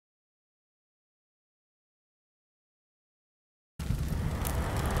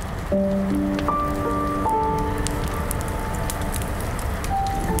I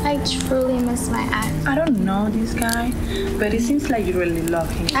truly miss my ex. I don't know this guy, but it seems like you really love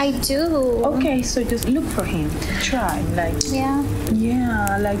him. I do. Okay, so just look for him. Try, like... Yeah?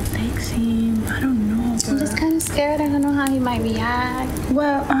 Yeah, like text him. I don't know. I'm just kind of scared. I don't know how he might react.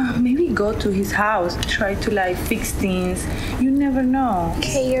 Well, maybe go to his house. Try to like fix things. You never know.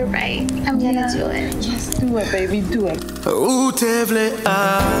 Okay, you're right. I'm gonna do it. Just do it, baby. Do it. Où te vle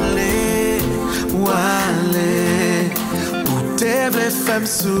aller, ou aller, où te vle femme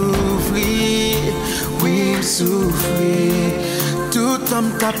souffrir, oui souffrir. Tout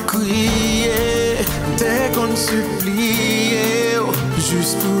homme t'a crié, t'es qu'on supplié,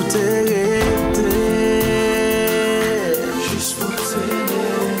 juste pour t'aider, juste pour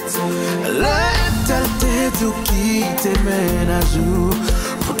t'aider. Là, tel t'es tout qui te mène à jour.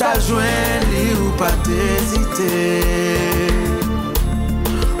 Pour ta joindre ou pas t'hésiter.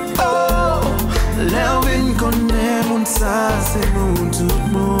 Oh, l'hervine connaît mon ça, c'est nous tout le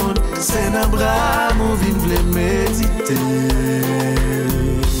monde. C'est un bras, mon vin vle méditer.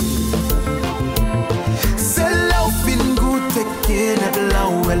 C'est là où fin goûte qui n'est là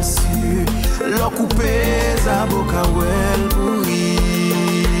où elle suit. L'eau coupée, sa boca où elle pourrit.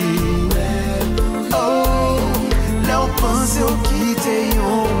 Oh, là où pense au quitter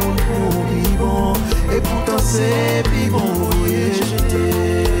yon bon, et pourtant c'est plus bon, oui,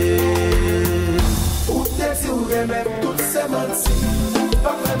 Ou t'es si ou même toutes ces menties, ou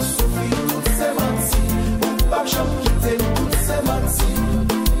pas même souffrir toutes ces menties, ou pas jamais quitter toutes ces menties.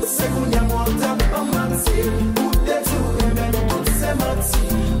 C'est qu'on y a moins pas mentir. Ou t'es si ou même toutes ces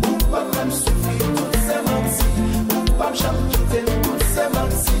menties, ou pas même souffrir toutes ces menties, ou pas jamais quitter toutes ces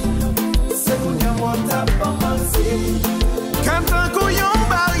menties. C'est qu'on y a moins pas mentir. quand un couillon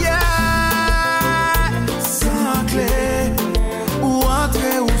barrière, sans clé, ou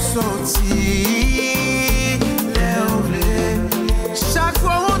entrer ou sortir, les chaque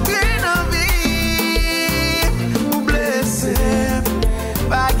fois on traîne en vie, ou blessé,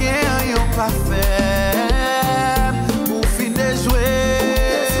 pas gain, yon pas fait, ou fin de jouer.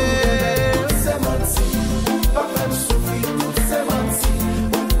 Toutes ces menties, ou pas même souffrir toutes ces menties,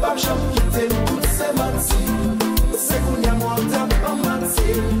 ou pas jamais quitter toutes ces menties. C'est qu'on y a moins pas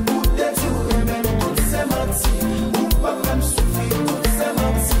mentir. Ou t'es si ou même toutes ces menties, ou pas même souffrir toutes ces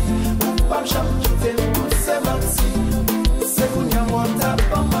menties, ou pas jamais quitter toutes ces menties. C'est qu'on y a moins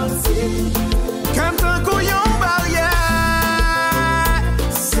pas mentir. Quand un couillon barrière,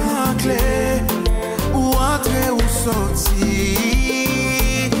 sans clé, ou entrer ou sortir,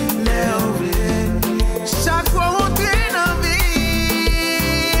 les chaque fois on traîne en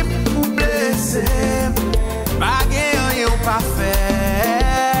vie, ou blessé, pas gain, yon pas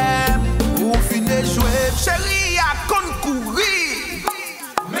fait, ou fin de jouer, chérie, à con courir.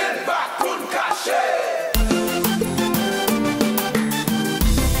 Mais pas qu'on cache.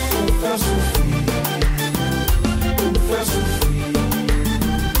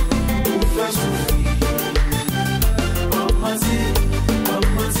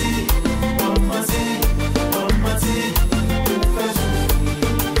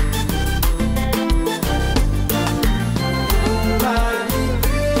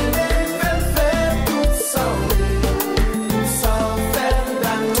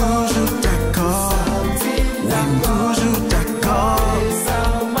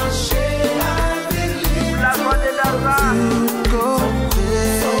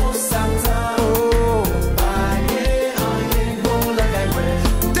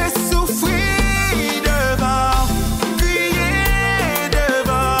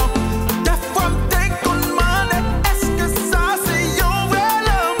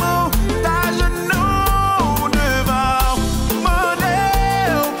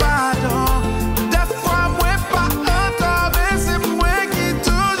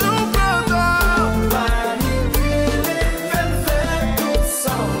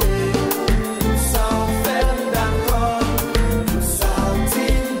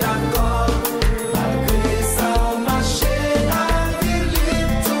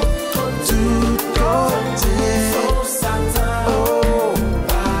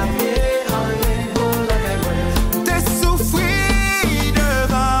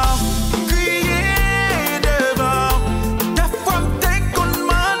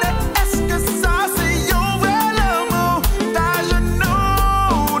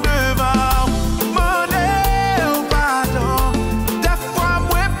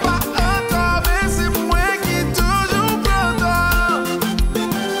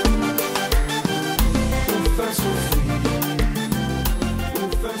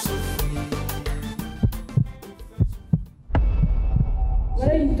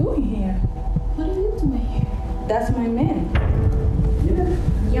 What are you doing here? What are you doing here? That's my man.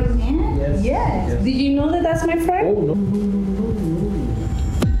 Yeah. Your man? Yes. Yes. Did you know that that's my friend? Oh, no.